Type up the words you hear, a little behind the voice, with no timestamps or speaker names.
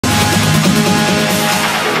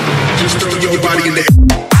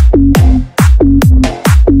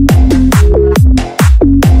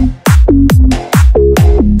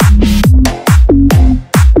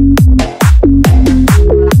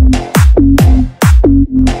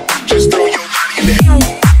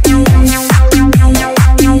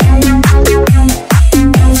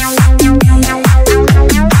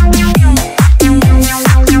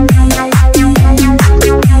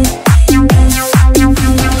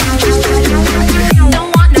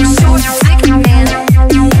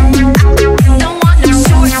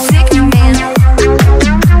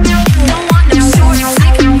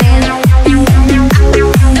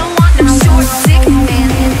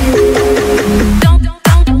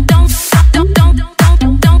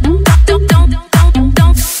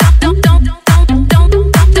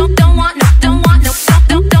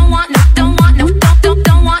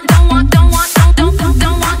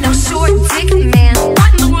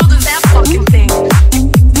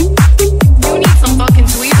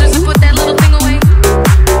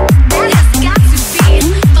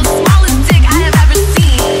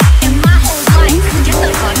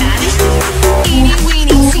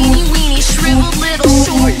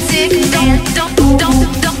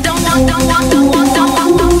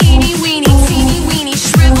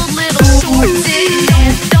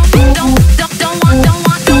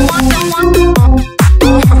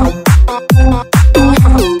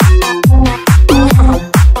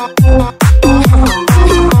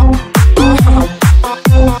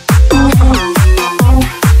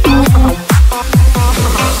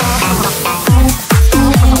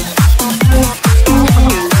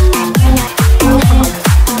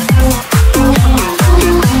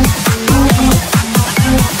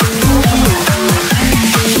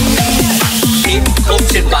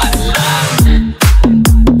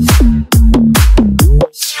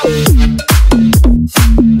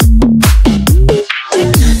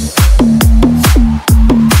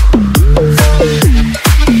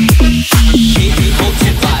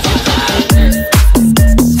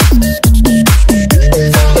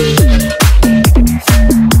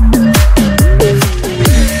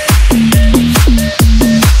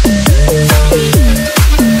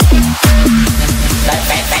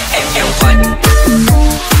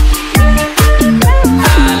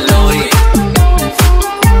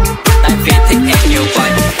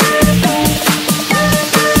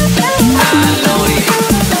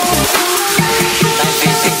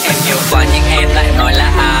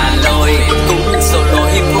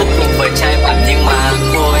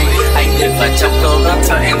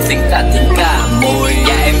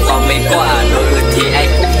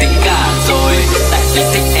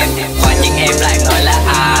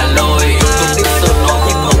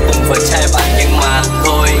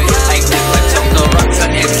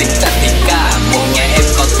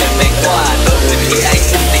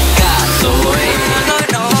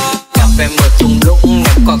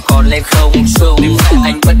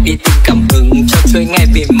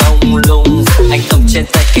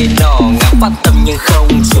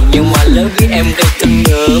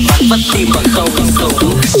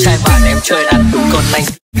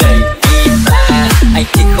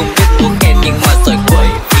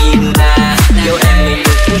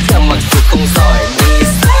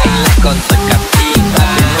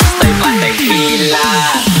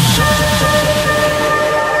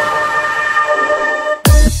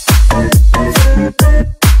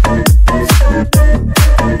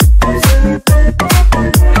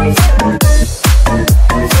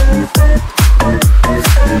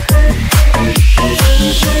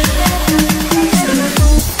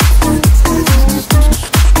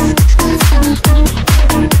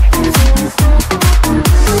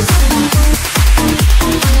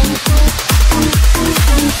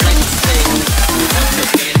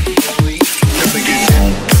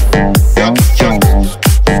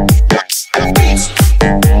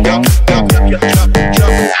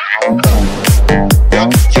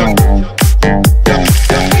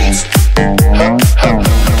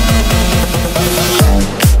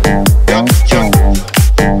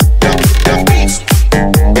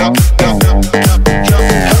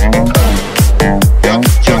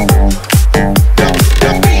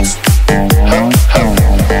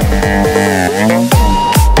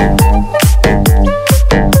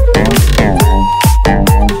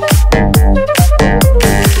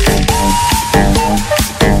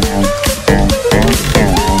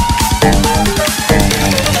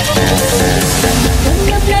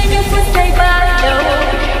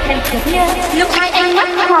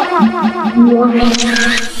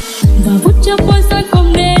và phút chốc bối rối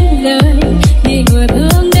không nên lời vì người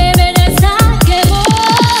thương đêm bên đời xa kề môi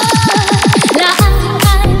là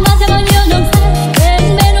ai mang theo bao nhiêu nồng say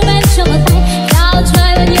bên bên bên trong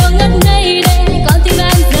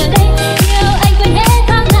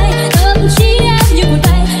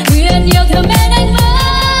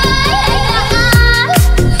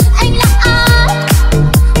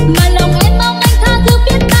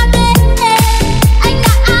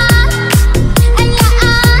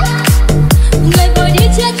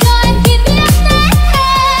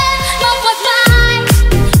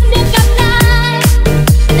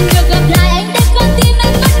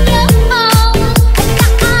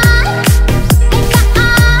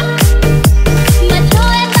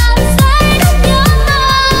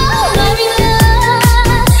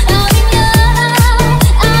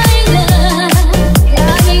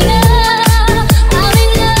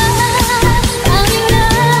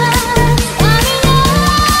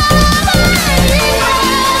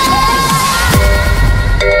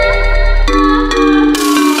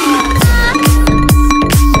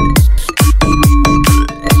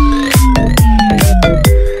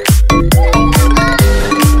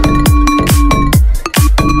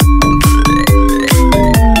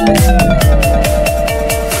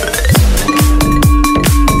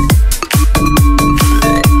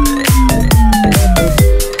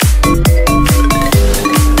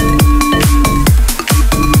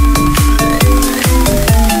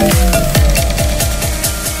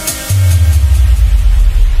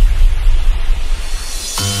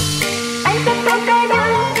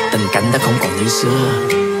không còn như xưa.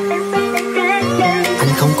 Anh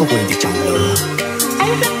không có quyền để chọn lựa.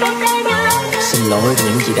 Xin lỗi vì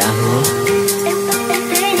những gì đã hứa.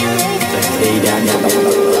 Về đi đã nhà đồng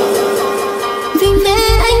lửa. Vì mẹ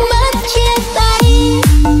anh mất chia tay.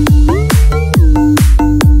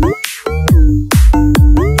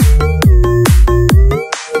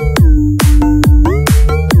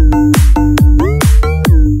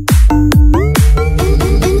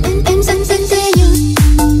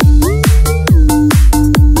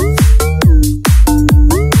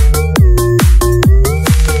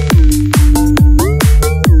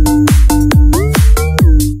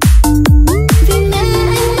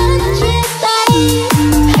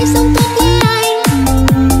 Hãy subscribe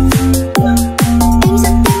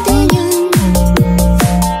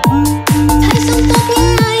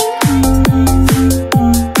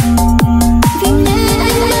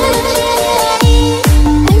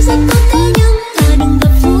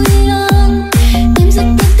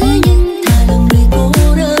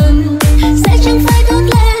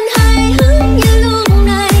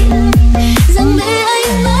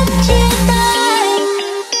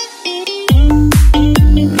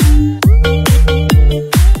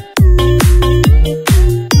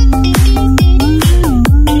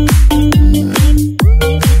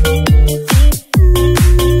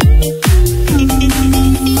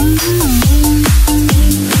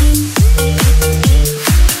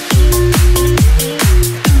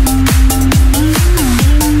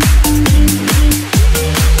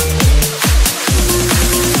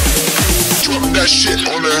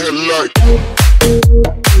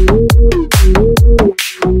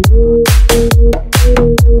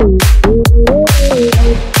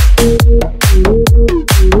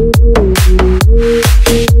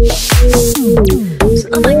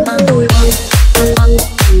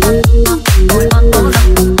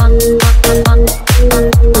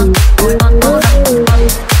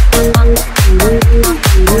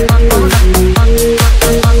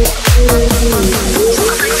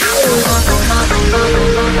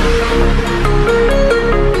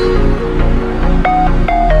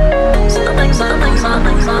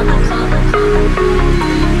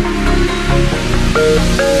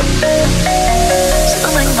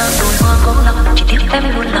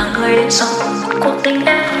cho kênh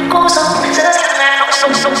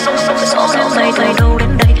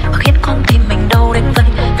Ghiền Mì Gõ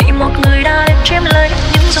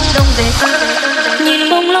để không bỏ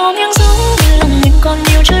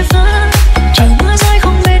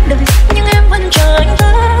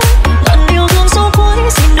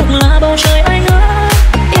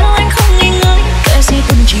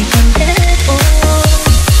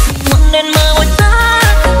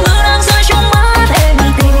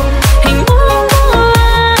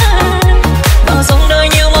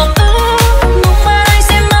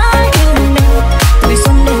lỡ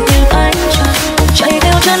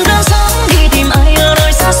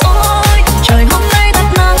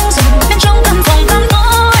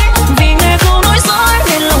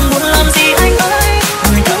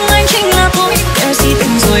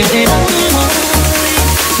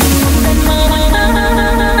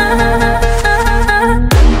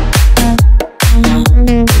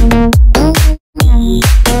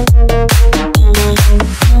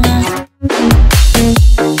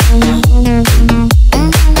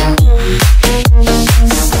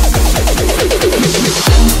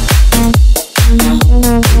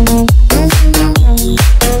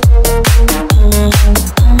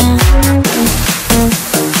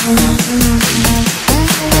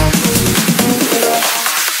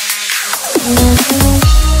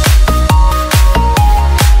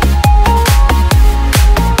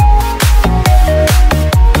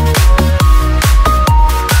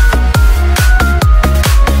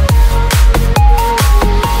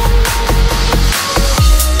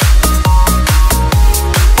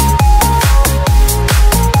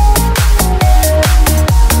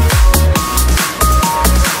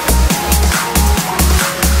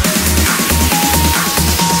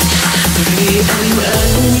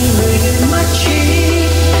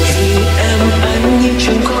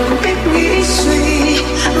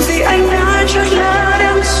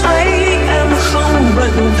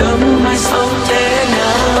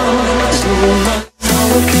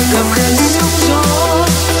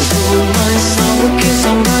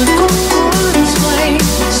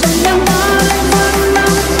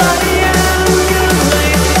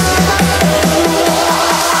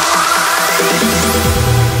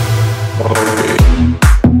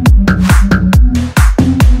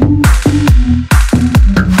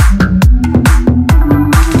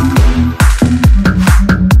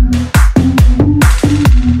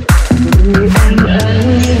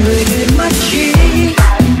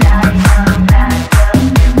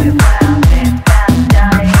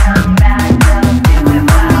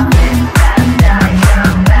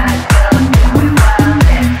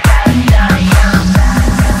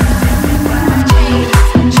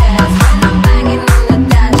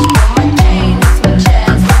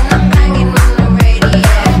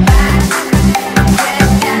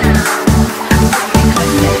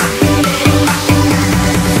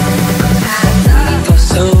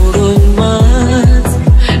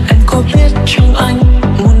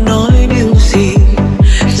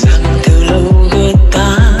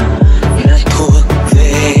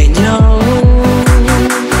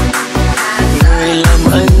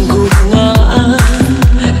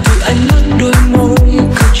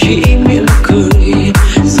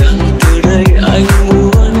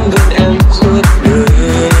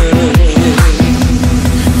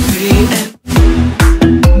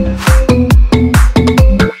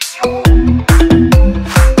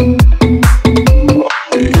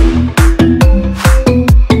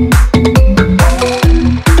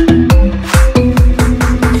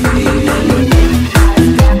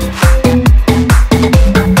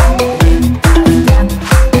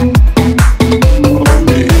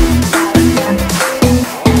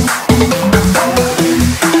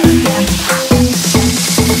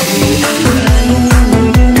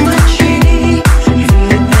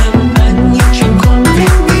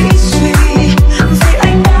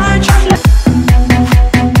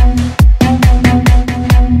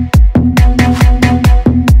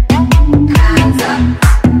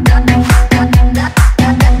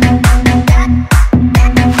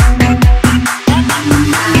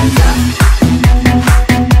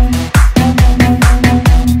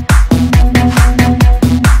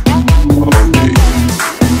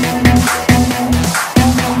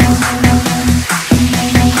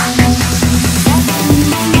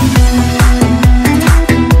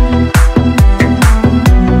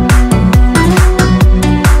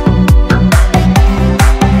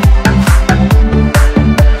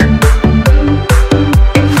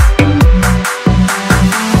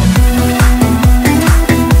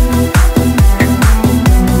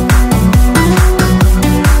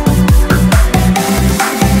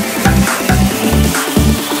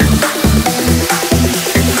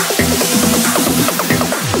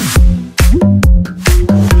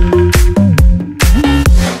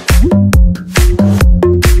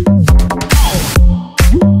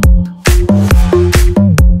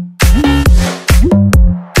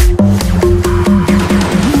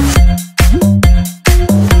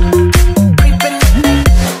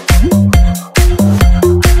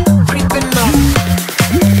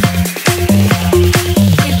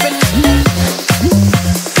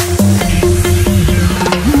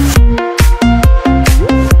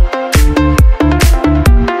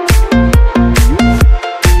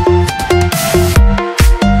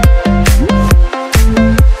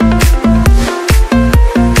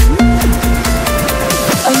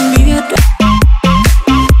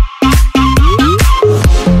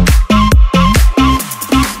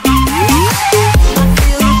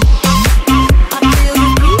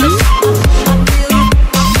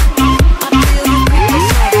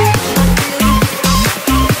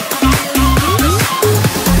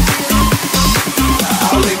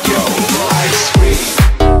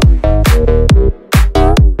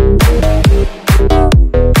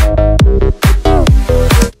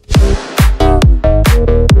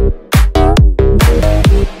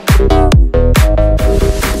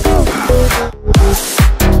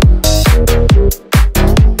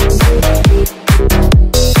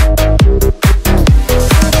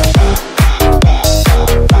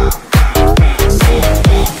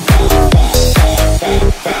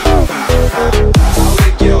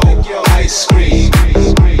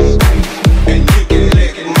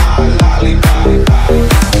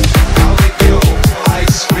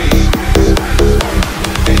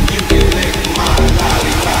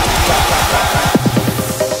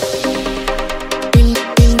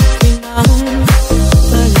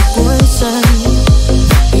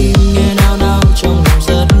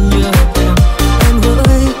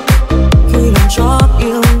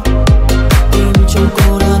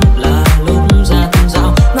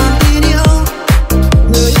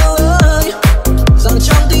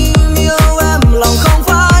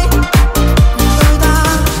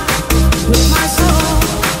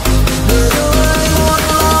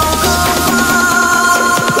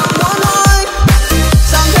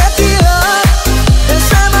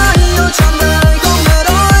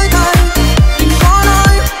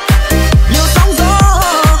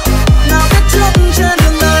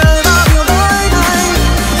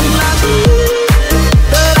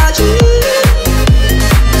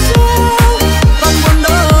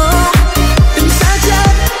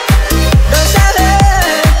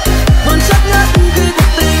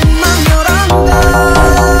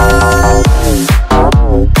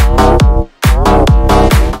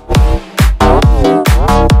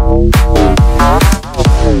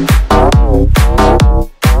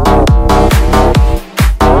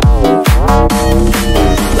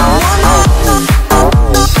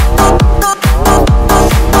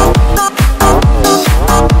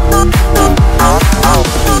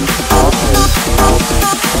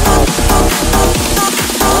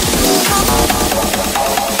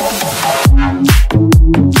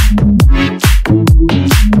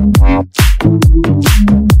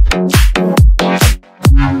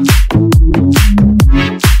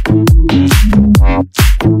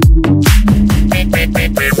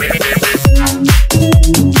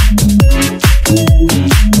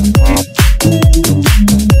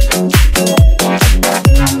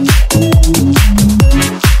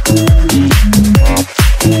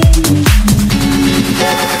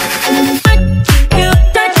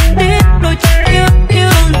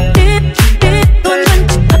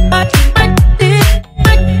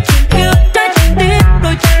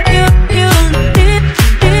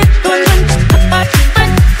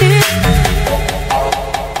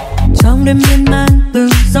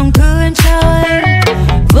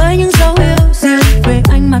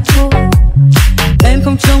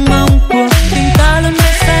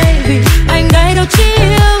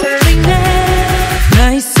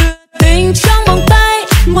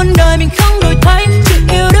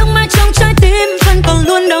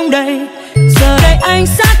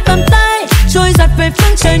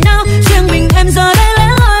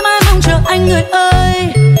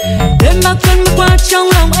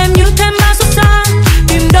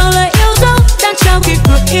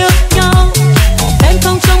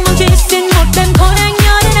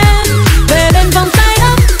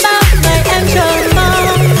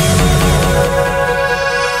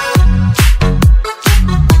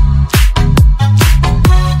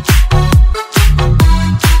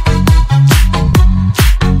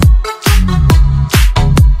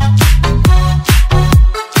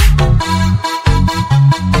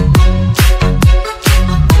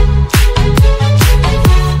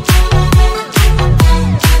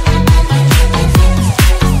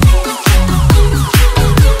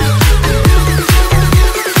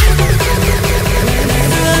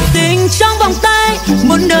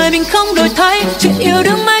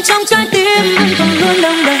trong trái tim anh còn luôn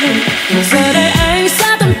đông đầy. Giờ đây anh sẽ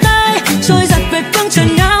tầm tay trôi giặt về phương trời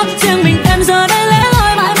nào, riêng mình em giờ đây lẻ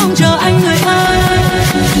loi mãi mong chờ anh người ơi.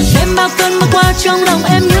 Đêm bao cơn mưa qua trong lòng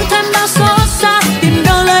em như thêm bao xót xa, tìm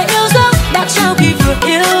đâu lời yêu dấu đã trao khi vừa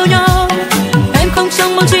yêu nhau. Em không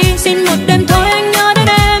trông mong chi, xin một đêm thôi anh nhớ đến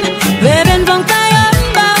em, về bên vòng tay ấm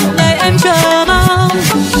bao ngày em chờ mong.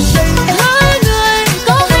 Hỡi người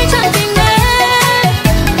có hay chẳng tìm đến,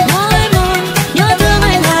 mỏi mòn nhớ thương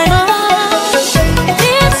anh hoài mong.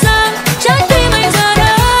 Biết rằng trái tim anh giờ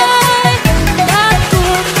đây đã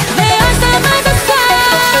thuộc về ai xa mãi rất xa.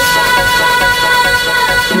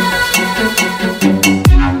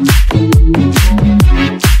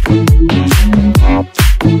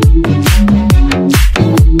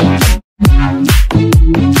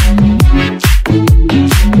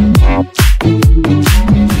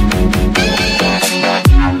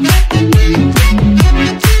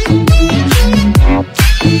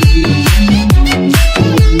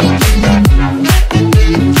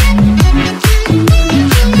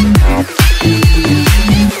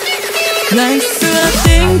 Ngày xưa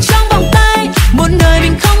tình trong vòng tay, muôn đời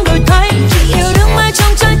mình không đổi thay, yêu đương mãi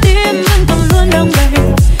trong trái tim vẫn còn luôn đông đầy.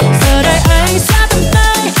 Giờ đây anh sẽ tầm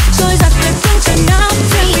tay trôi giặt về phương trời nào,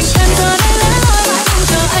 riêng mình em giờ đây lẻ loi mãi mong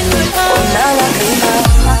chờ anh người ơi.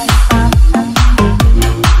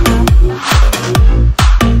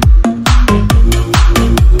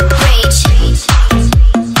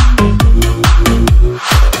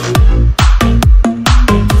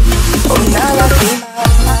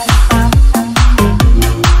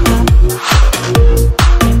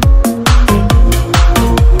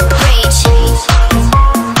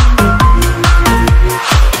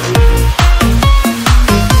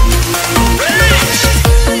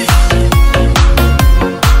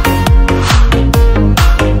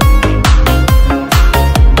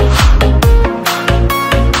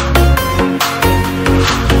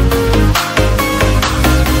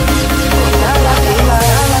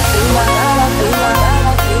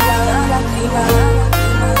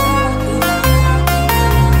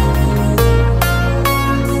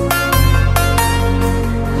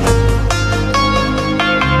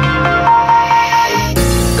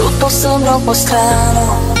 Sembra un po' strano,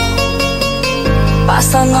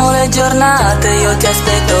 passano le giornate, io ti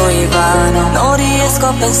aspetto invano, non riesco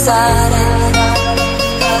a pensare,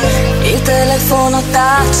 il telefono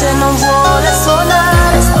tace, non vuole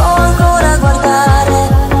suonare, sto ancora a guardare,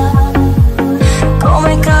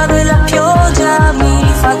 come cade la pioggia mi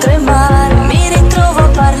fa tremare, mi ritrovo a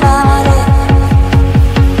parlare,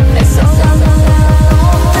 e sono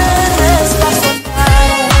resto a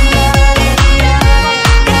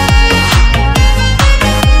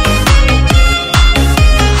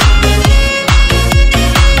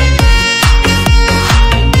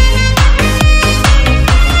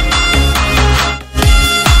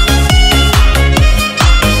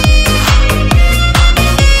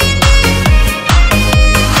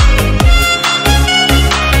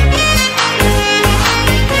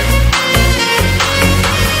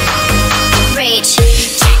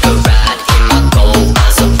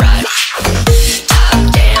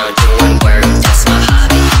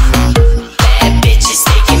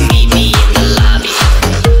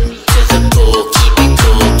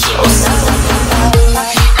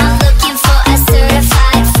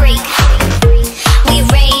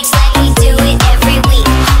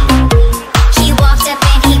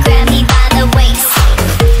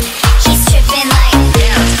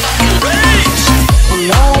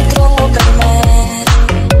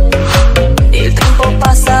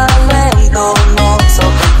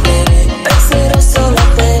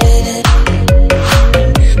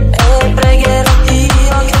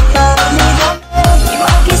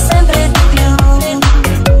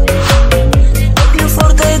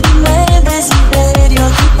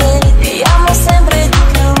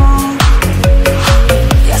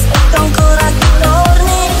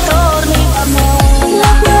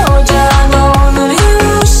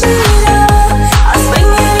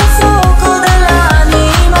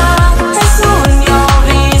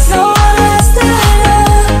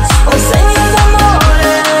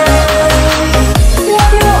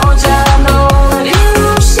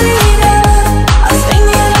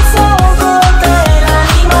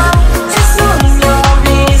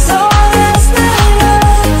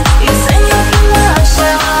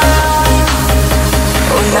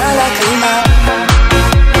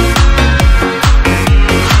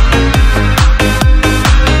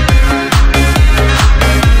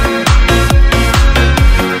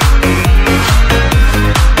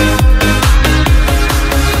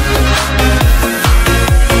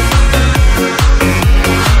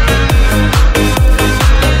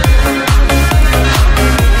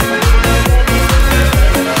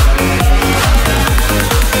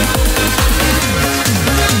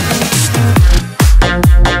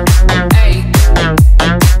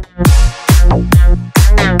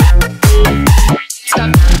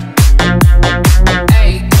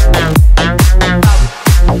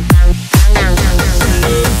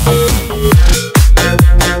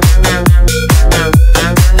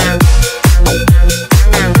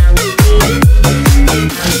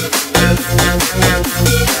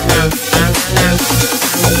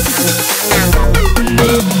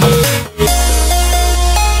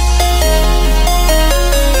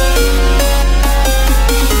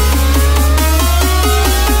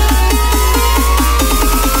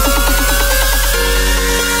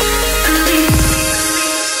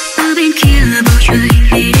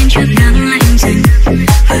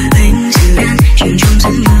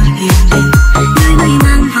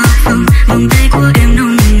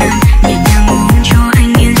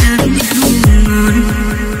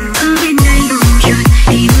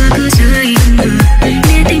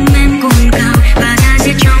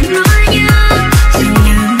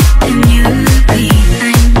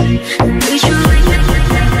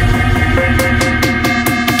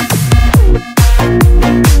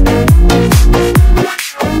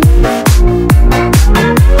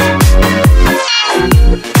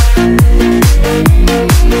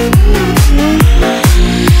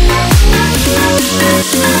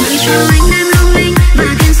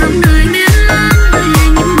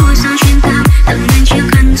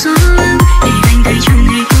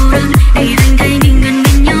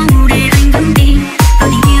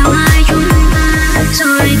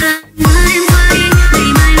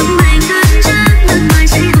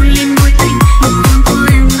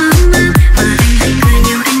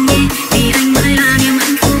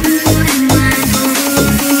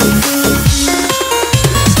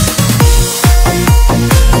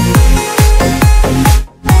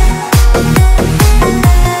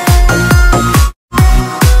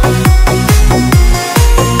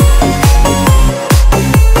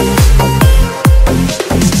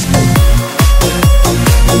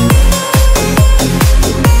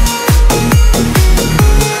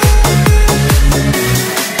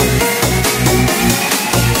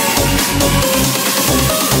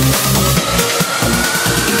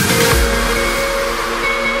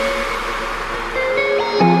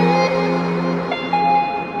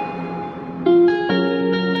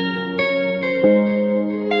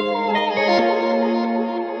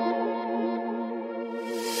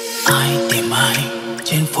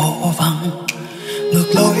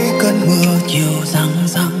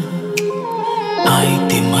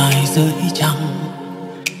lại dưới trăng,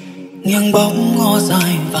 nghiêng bóng ngó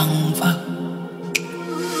dài vằng vặc.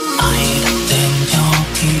 Ai đặt tên cho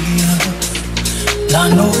ký ức là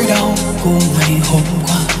nỗi đau của ngày hôm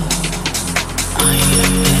qua. Ai đặt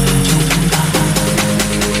tên chúng ta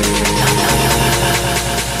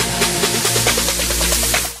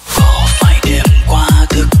có phải đêm qua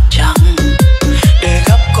thức trắng để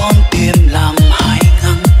gấp con tim làm hai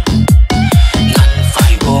ngăn, ngăn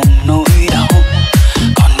phải ôm nỗi đau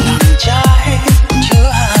còn nắng trái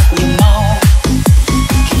chứa hạt nhiệm màu.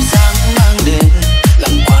 Khi sáng mang đến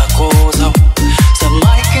lặng qua cô dâu, giờ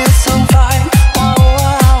mai kia sớm phai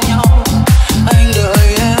hoa áo nhau. Anh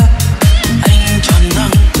đợi em, anh tròn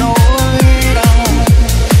nắng nỗi đau.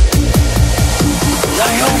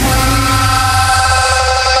 Ngày hôm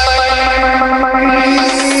nay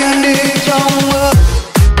anh đi trong mưa.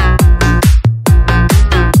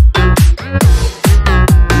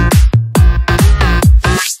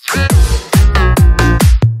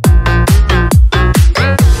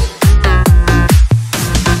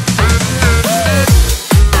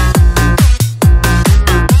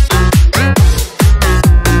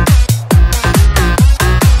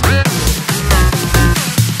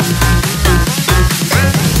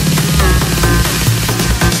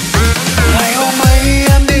 Ngày hôm ấy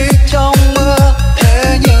em đi trong mưa,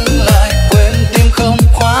 thế nhưng lại quên tim không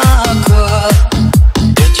khóa cửa.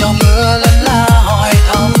 Để cho mưa lân la hỏi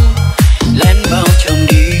thăm, lén vào chồng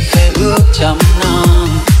đi khẽ ước trăm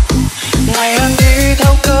năm. Ngày em đi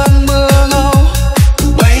theo cơn mưa ngâu,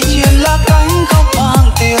 bay trên lá cánh không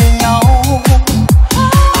mang tiếng nhau.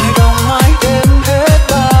 Ai đông ai đến hết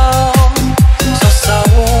bao giọt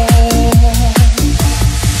sâu.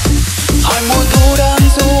 Hỏi mùa thu đang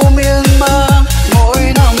du miên man,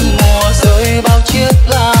 mỗi năm mùa rơi bao chiếc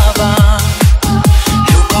lá vàng.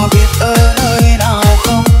 Liệu có biết ở nơi nào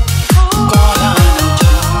không, có lá nào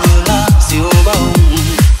trông như lá diều bông.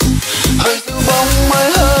 Hơi diều bông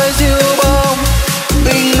mới hơi diều bông,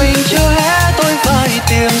 bình minh chưa hé tôi phải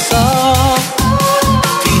tìm sâu.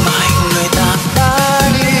 Vì mai người ta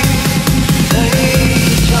đã đi lấy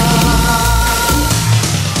chồng.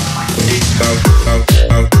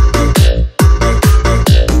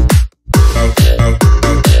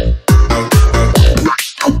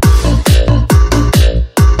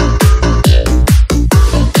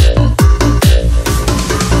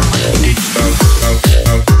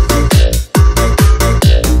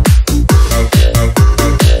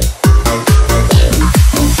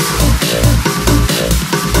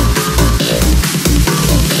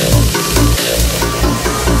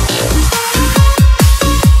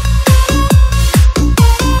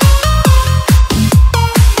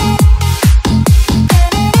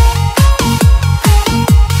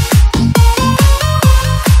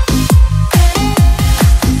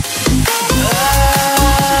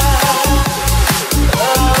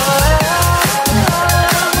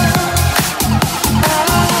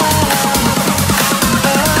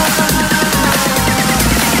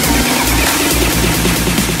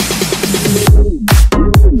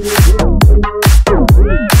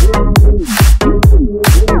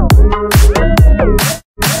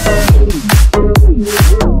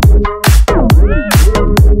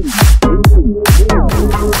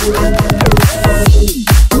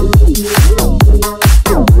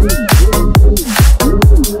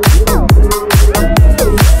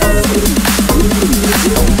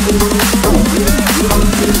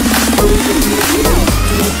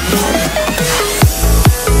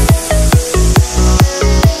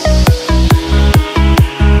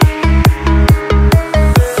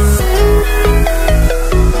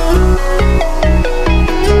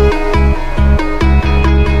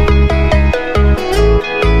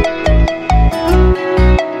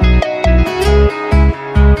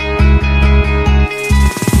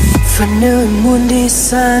 Phần nơi muốn đi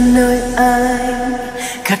xa nơi anh,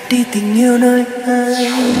 gạt đi tình yêu nơi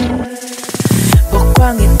anh. Bỏ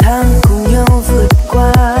qua nghìn tháng cùng nhau vượt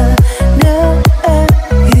qua. Nếu em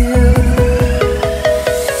yêu,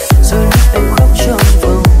 rồi lúc em khóc trong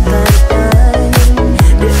vòng tay anh,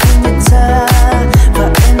 để anh nhận ra và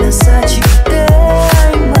em là xa chỉ để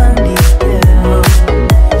anh mang đi theo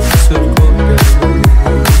suốt cuộc đời.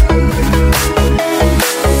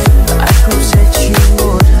 Anh cũng sẽ chỉ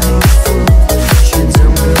một hạnh phúc truyền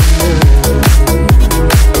dòng đời,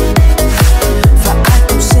 và ai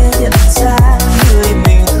cũng sẽ nhận ra người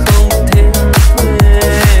mình không thể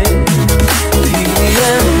quên.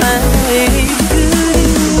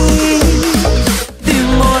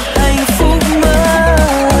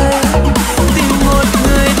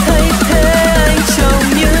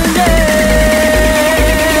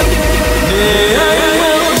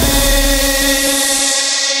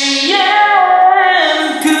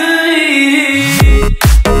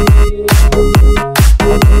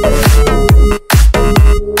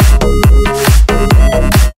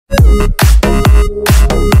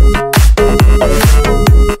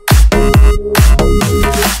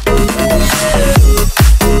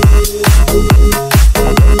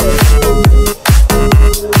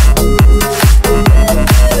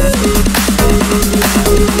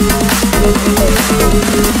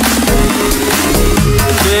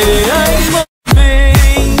 để anh một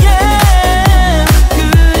mình em cứ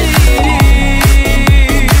đi,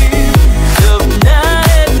 đập nát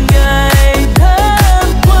hết ngày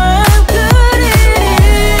tháng qua em cứ đi,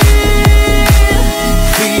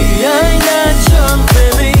 vì anh đã chọn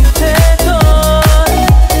về mình thế thôi,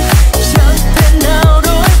 chẳng thể nào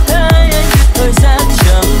đổi thay anh như thời gian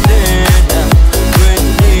chẳng thể nào quên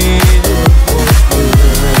đi được một người.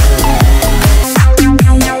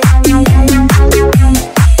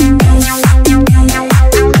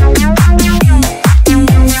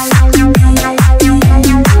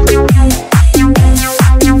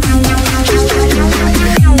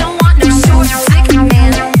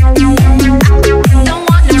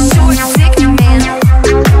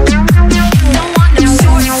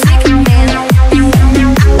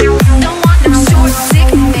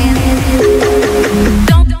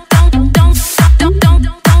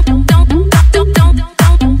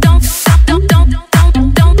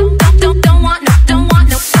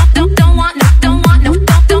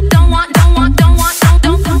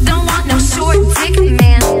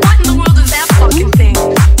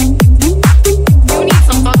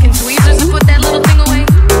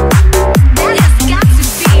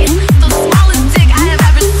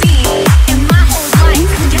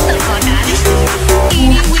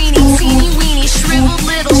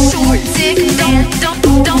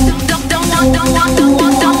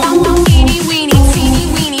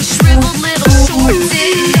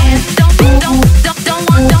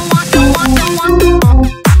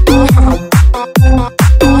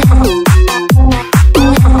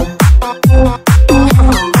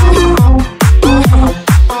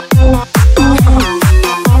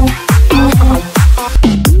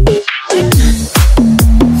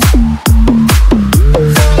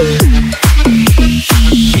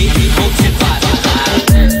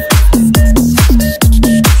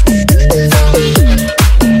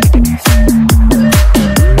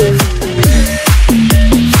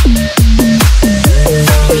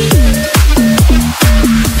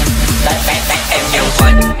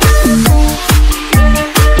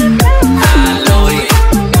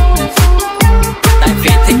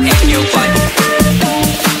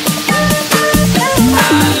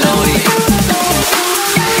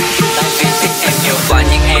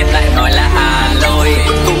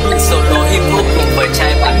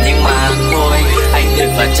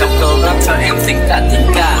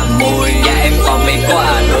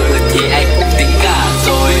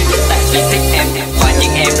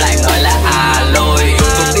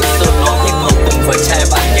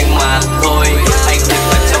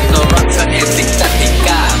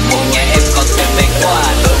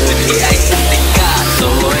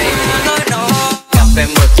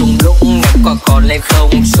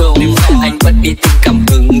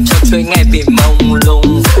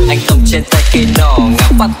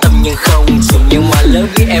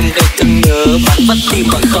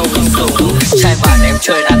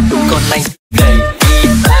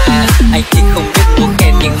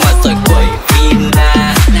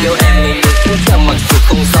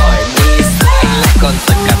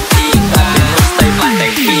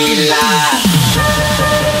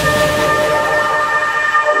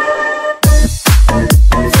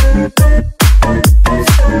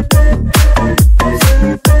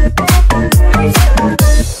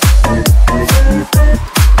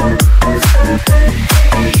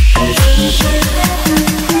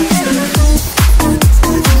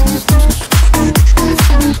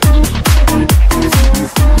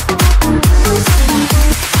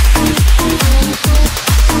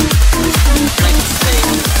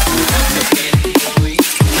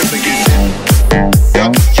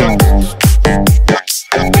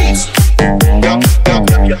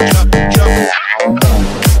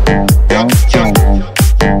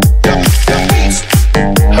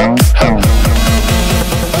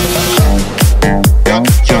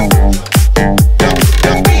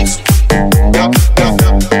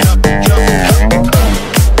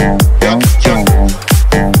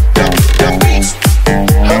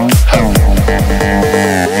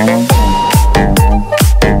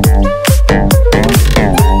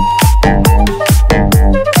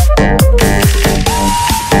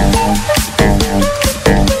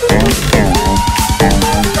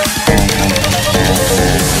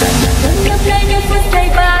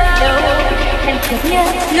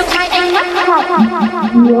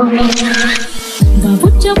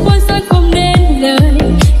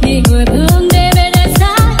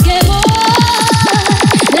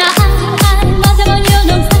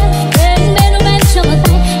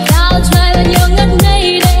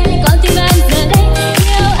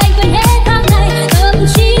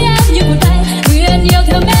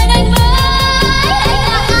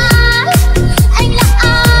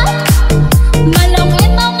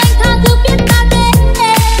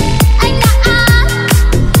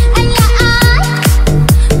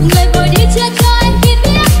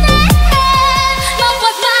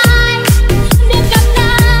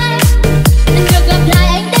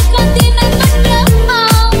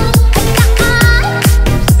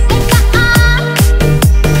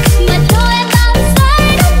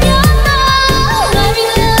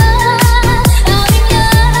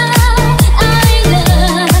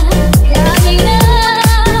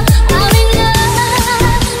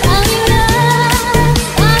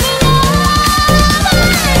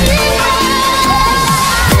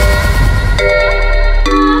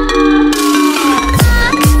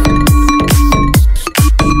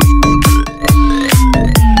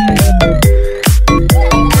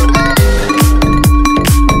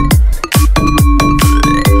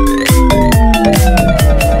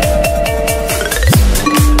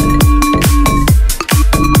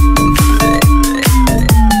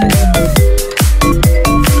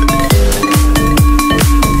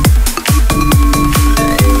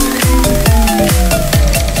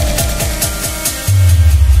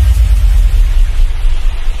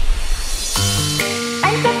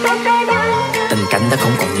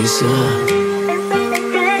 xưa.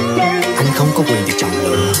 Anh không có quyền để chọn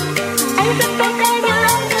lựa.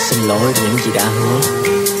 Xin lỗi vì những gì đã hứa.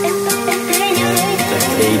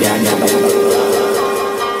 Về đi đã nhận lựa.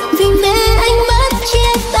 Vì mẹ anh mất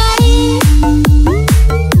chia tay.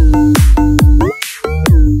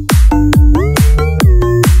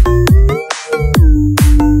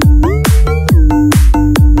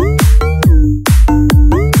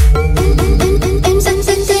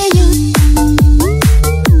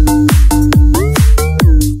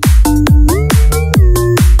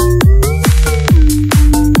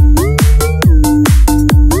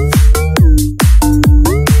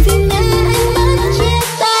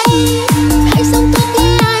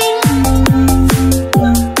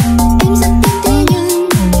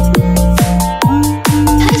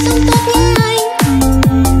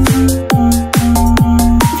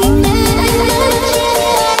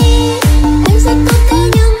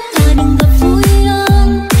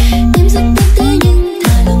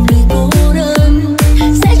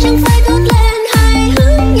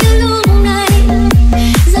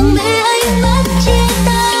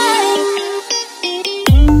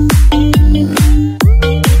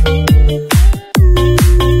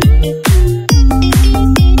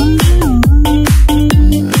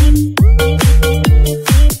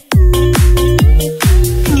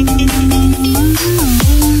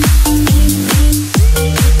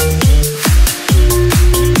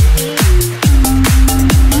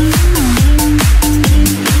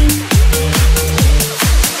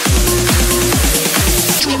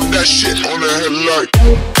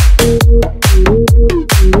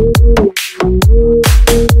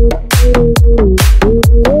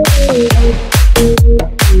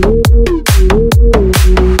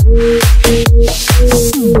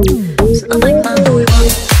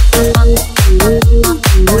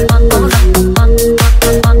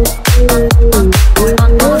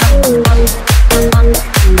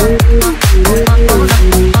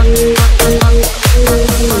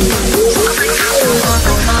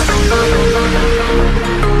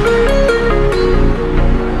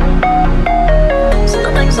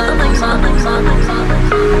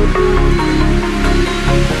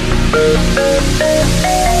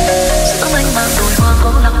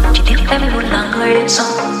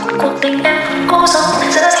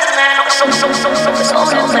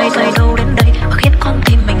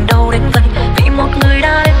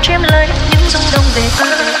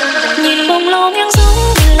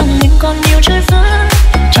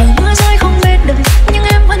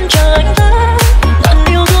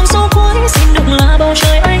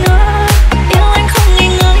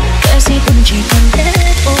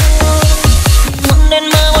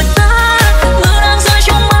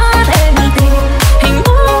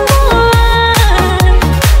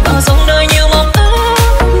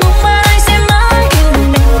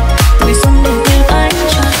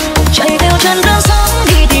 Chân cơn sóng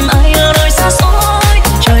đi tìm ai ở nơi xa xôi.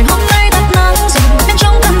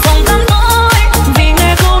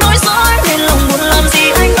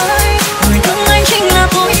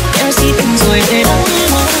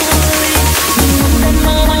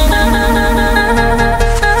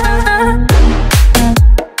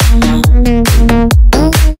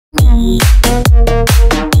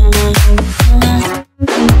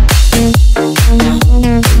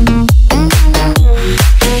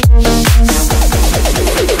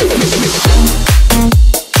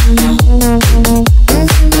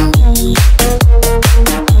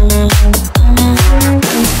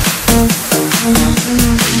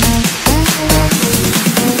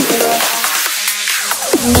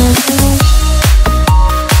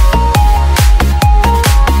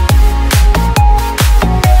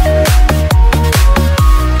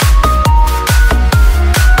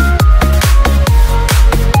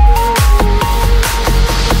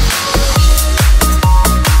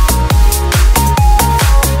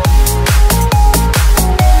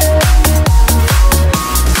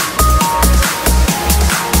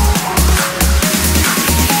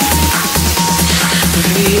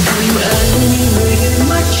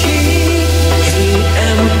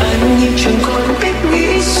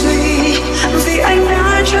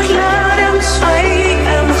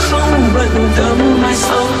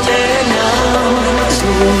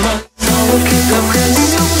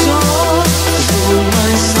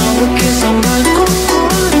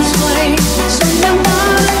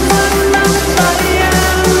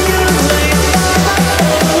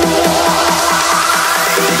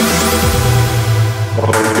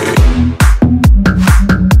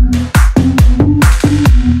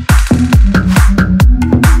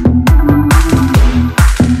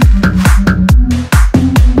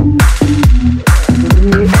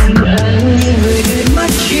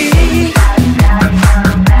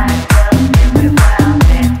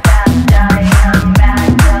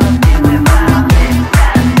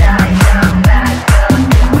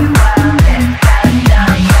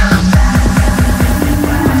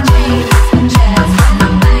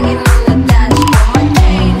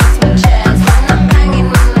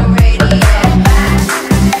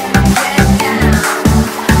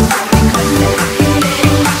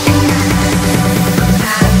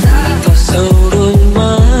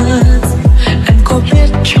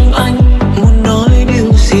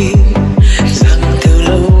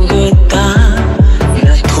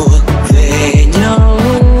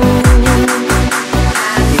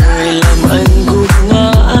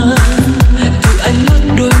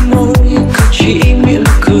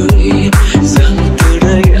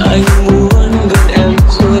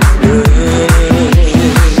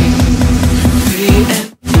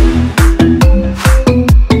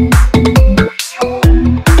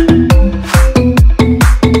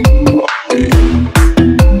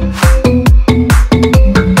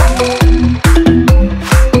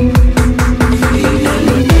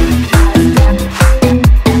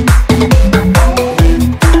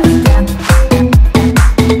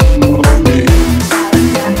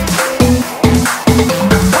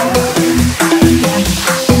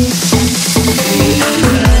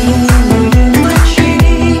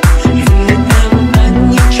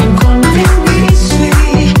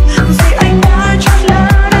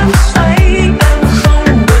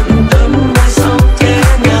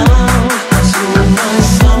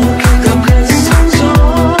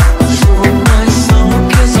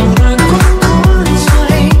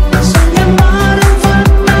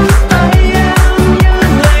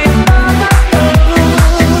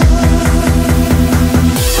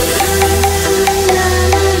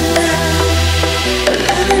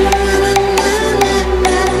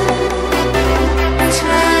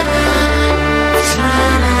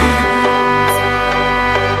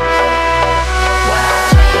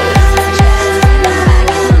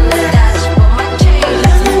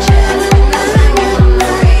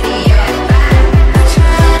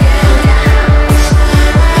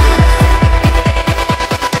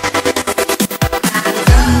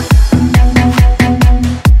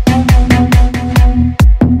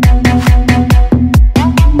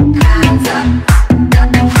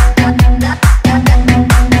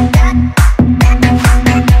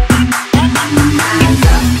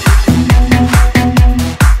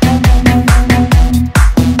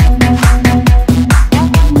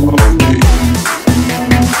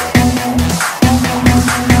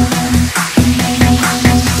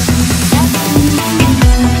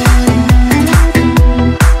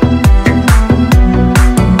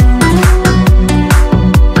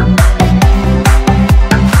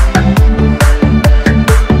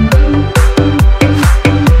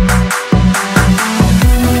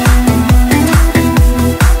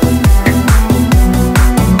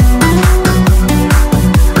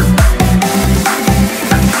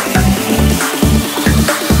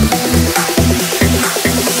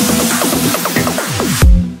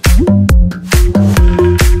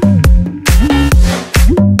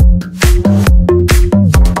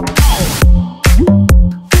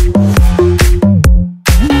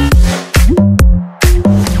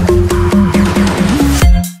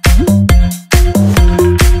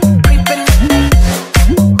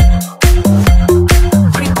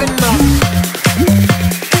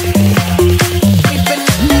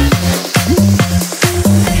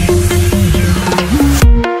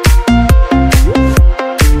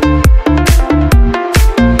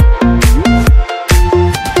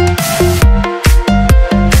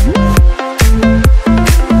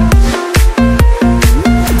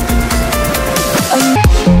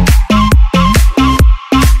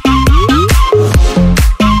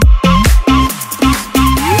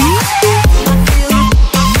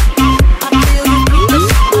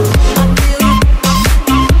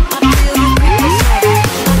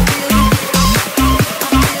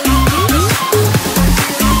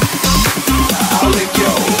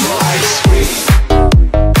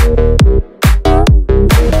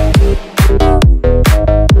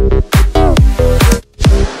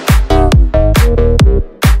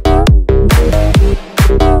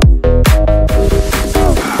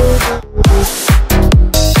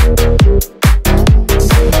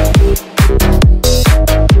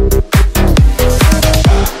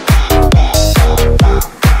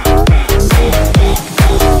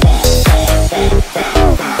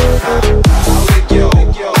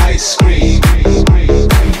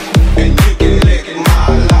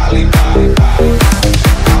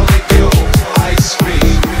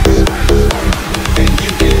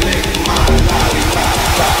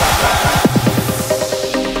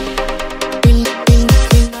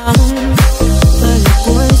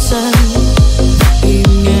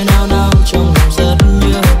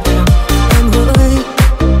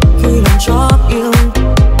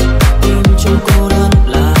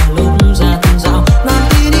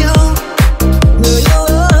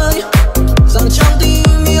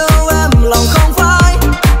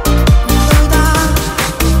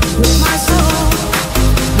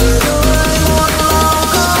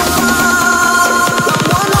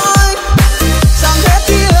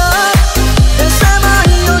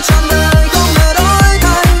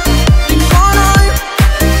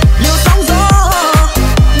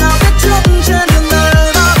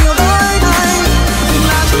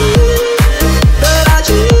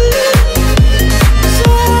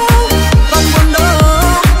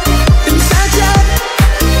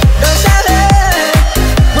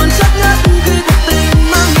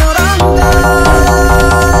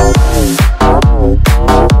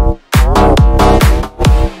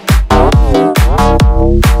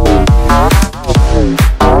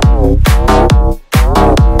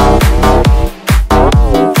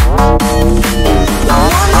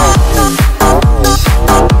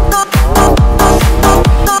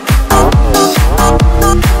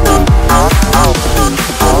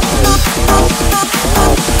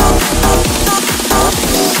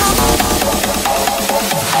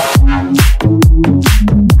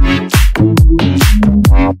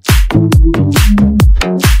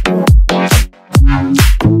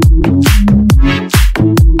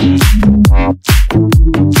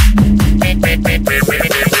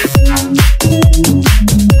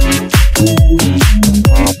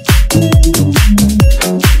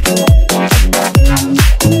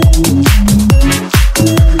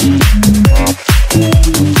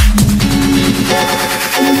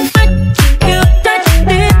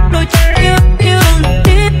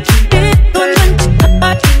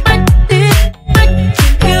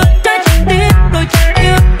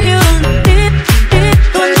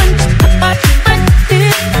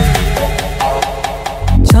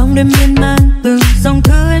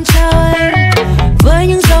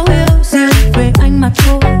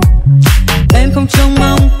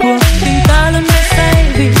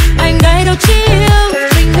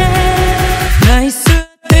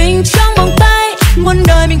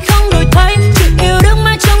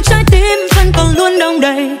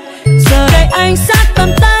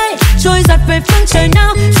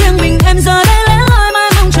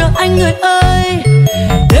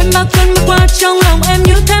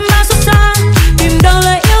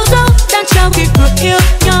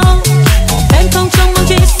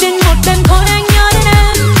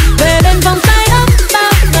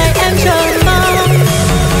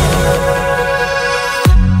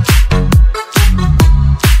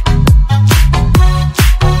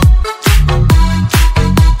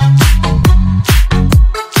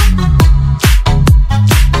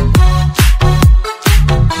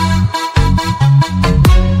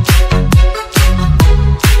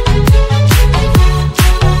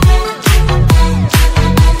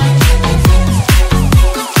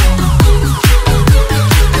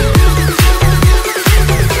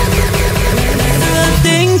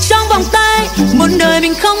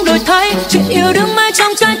 Chuyện yêu đương mãi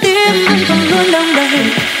trong trái tim anh còn luôn đong đầy.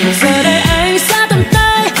 Giờ đây anh sẽ tầm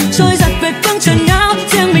tay trôi giặt về phương trần nhau.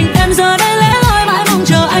 Riêng mình em giờ đây lẻ loi mãi mong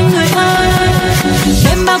chờ anh người ơi.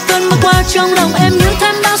 Đêm bao cơn mưa qua trong lòng em những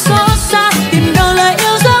thêm bao xót xa. Tìm đâu lời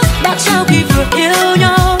yêu dấu đã trao khi vừa yêu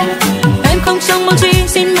nhau. Em không trông mong chi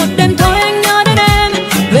xin một đêm thôi anh nhớ đến em.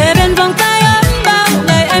 Về bên vòng tay ấm bao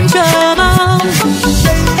ngày em chờ mong.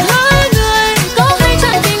 Hai người có hay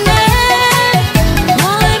chẳng tình em.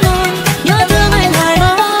 Mỗi mong nhớ thương anh hoài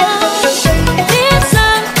mong. Biết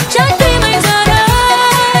rằng trái tim anh giờ đây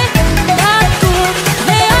đã thuộc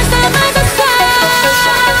về ai xa mãi rất xa.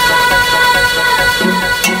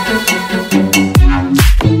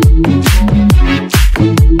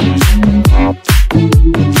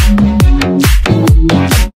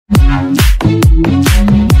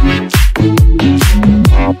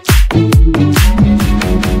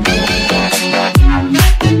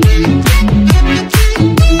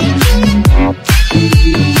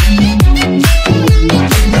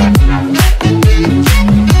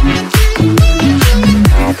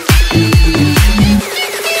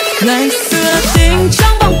 Ngày xưa tình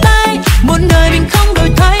trong vòng tay, muôn đời mình không đổi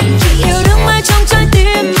thay. Chuyện yêu đương mãi trong trái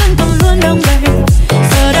tim vẫn còn luôn đong đầy.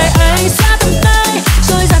 Giờ đây anh sẽ tầm tay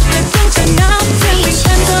trôi giặt về phương trần nhau. Riêng mình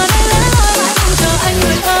em giờ đây lẻ loi mãi mong chờ anh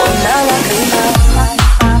người ơi.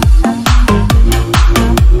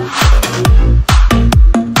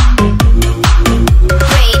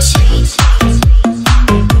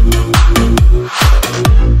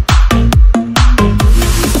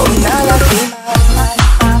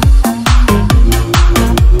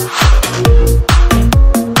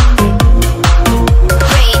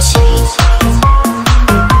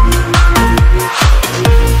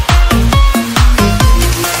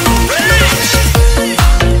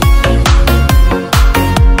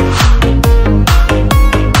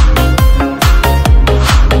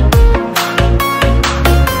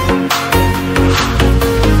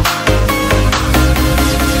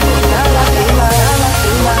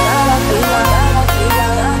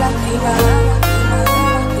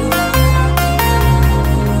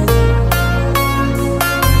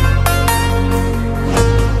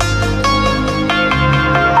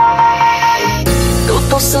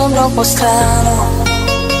 Sembra un po' strano,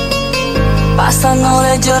 passano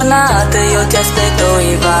le giornate, io ti aspetto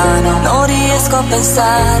invano, non riesco a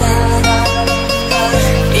pensare,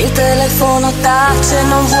 il telefono tace,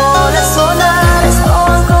 non vuole suonare, sto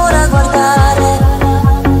ancora a guardare,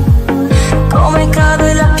 come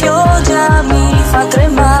cade la pioggia mi fa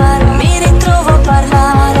tremare, mi ritrovo a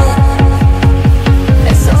parlare,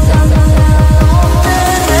 e sono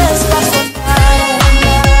riesco a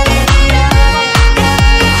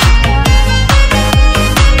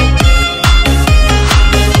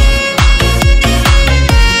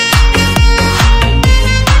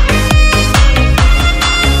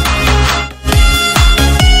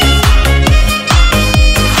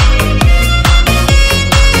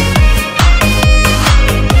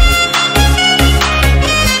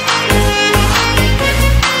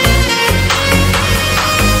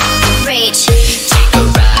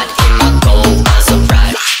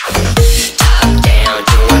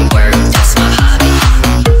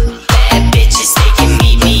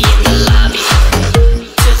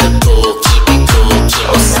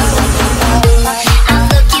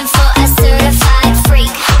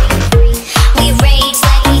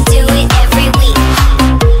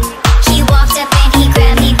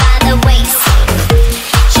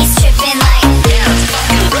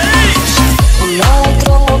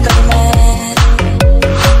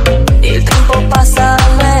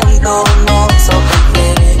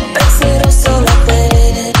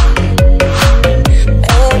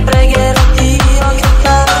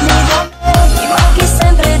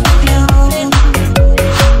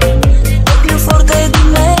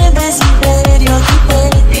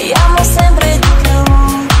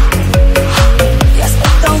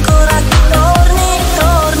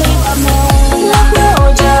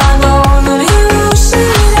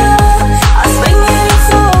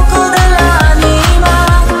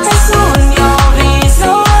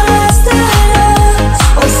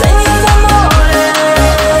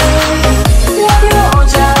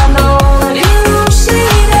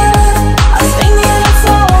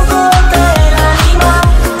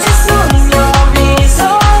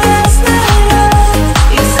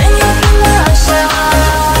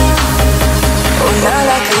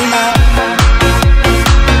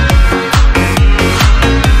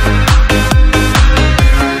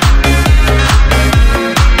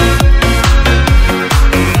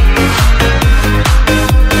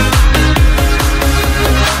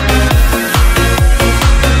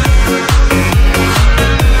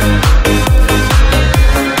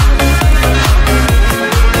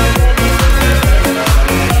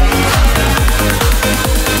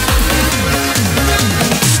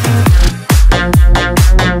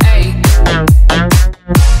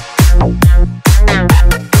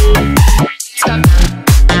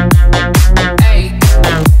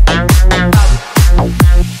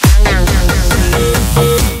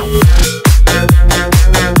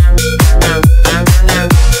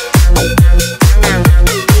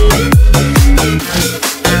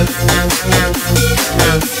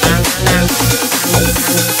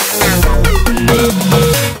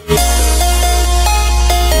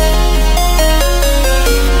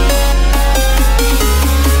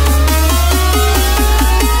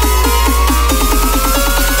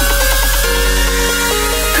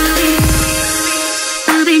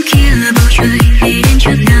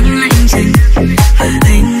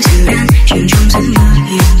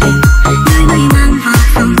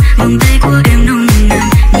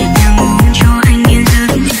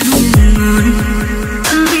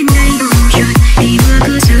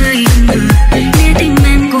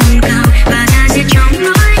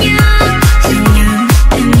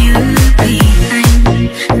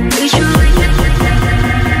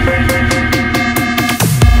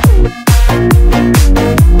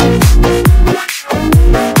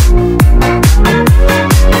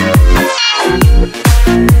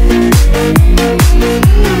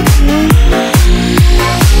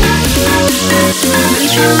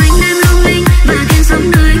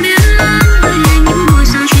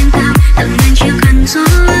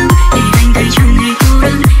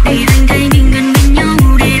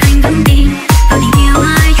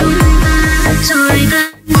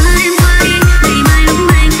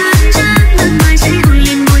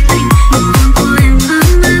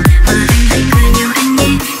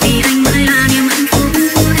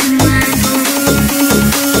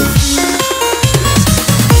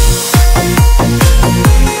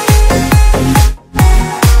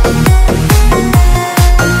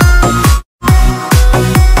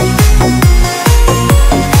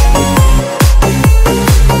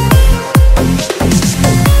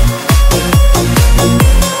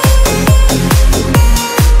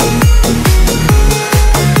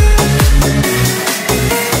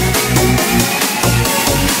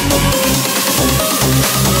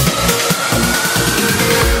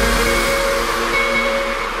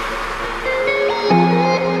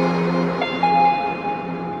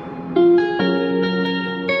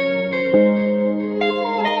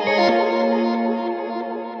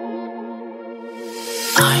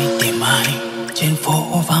Ai tìm ai trên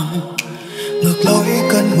phố vắng, ngược lối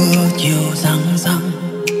cơn mưa chiều răng răng.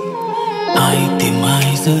 Ai tìm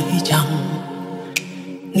ai dưới trăng,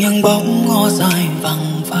 nghiêng bóng ngó dài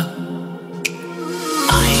vắng vặc.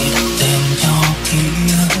 Ai đặt tên cho ký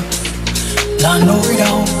ức là nỗi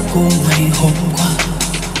đau của ngày hôm qua.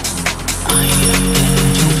 Ai đặt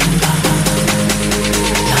tên chúng ta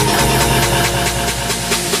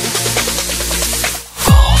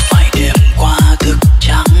có phải đêm qua thức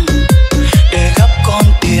trắng để gấp con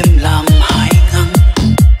tim làm hai ngăn,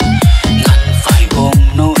 ngăn phải ôm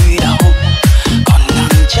nỗi đau còn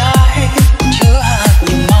nắng trái chứa hạt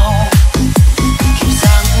nhiệm màu. Khi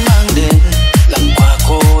sáng mang đến lặng qua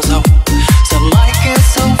cô dâu, giờ mai kia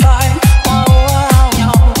sớm phai hoa áo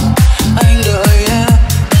nhau. Anh đợi em,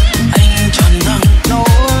 anh tròn nắng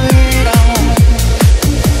nỗi đau.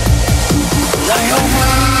 Ngày hôm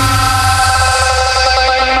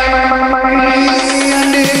nay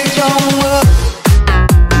anh đi trong mưa.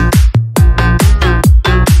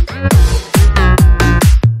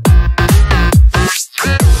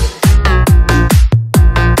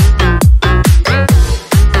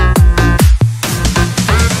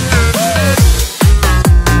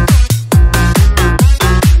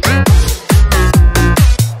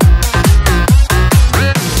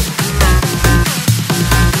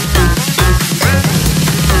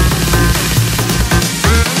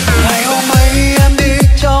 Ngày hôm ấy em đi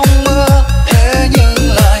trong mưa, thế nhưng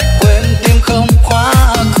lại quên tim không khóa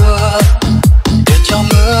cửa. Để cho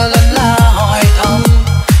mưa lân la hỏi thăm,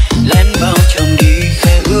 lén vào chồng đi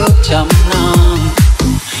khẽ ước trăm năm.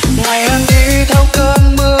 Ngày em đi theo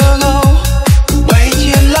cơn mưa ngâu, bay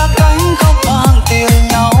trên lá cánh không mang tiếng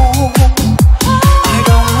nhau. Ai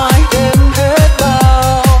đông ai đêm hết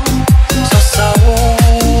bao giọt sâu.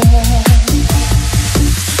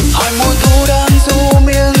 Hỏi mùa thu đang du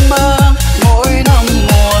miên man, mỗi năm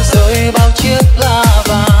mùa rơi bao chiếc lá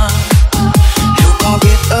vàng. Liệu có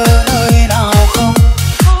biết ở nơi nào không,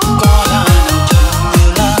 có lá nào trông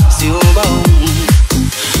như lá diều bông.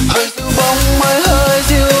 Hơi diều bông mới hơi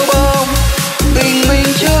diều bông, bình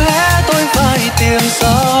minh chưa hé tôi phải tìm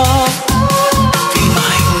sâu. Vì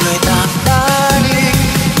mai người ta đã đi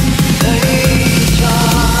lấy chồng.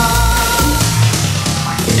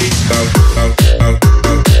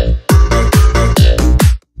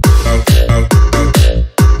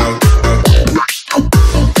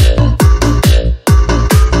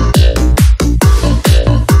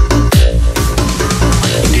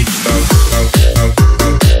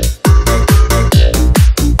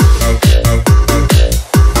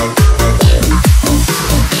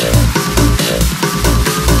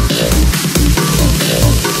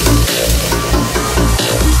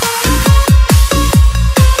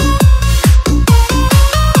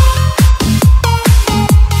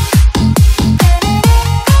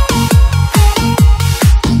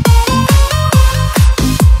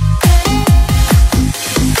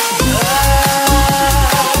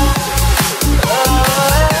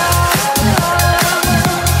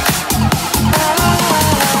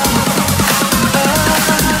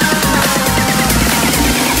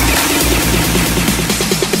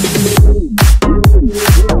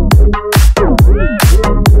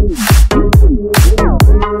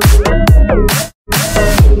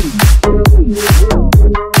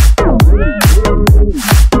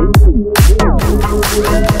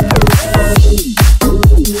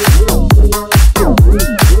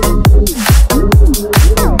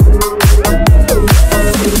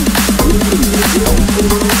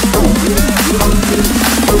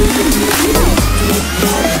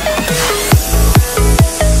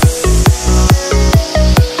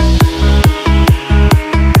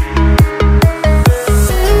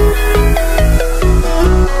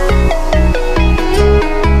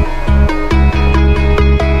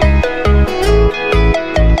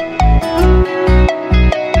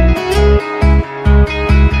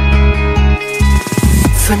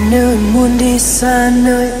 Phần nơi muốn đi xa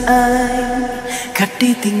nơi anh, cắt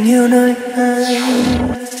đi tình yêu nơi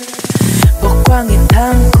anh. Bỏ qua nghìn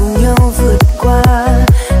tháng cùng nhau vượt qua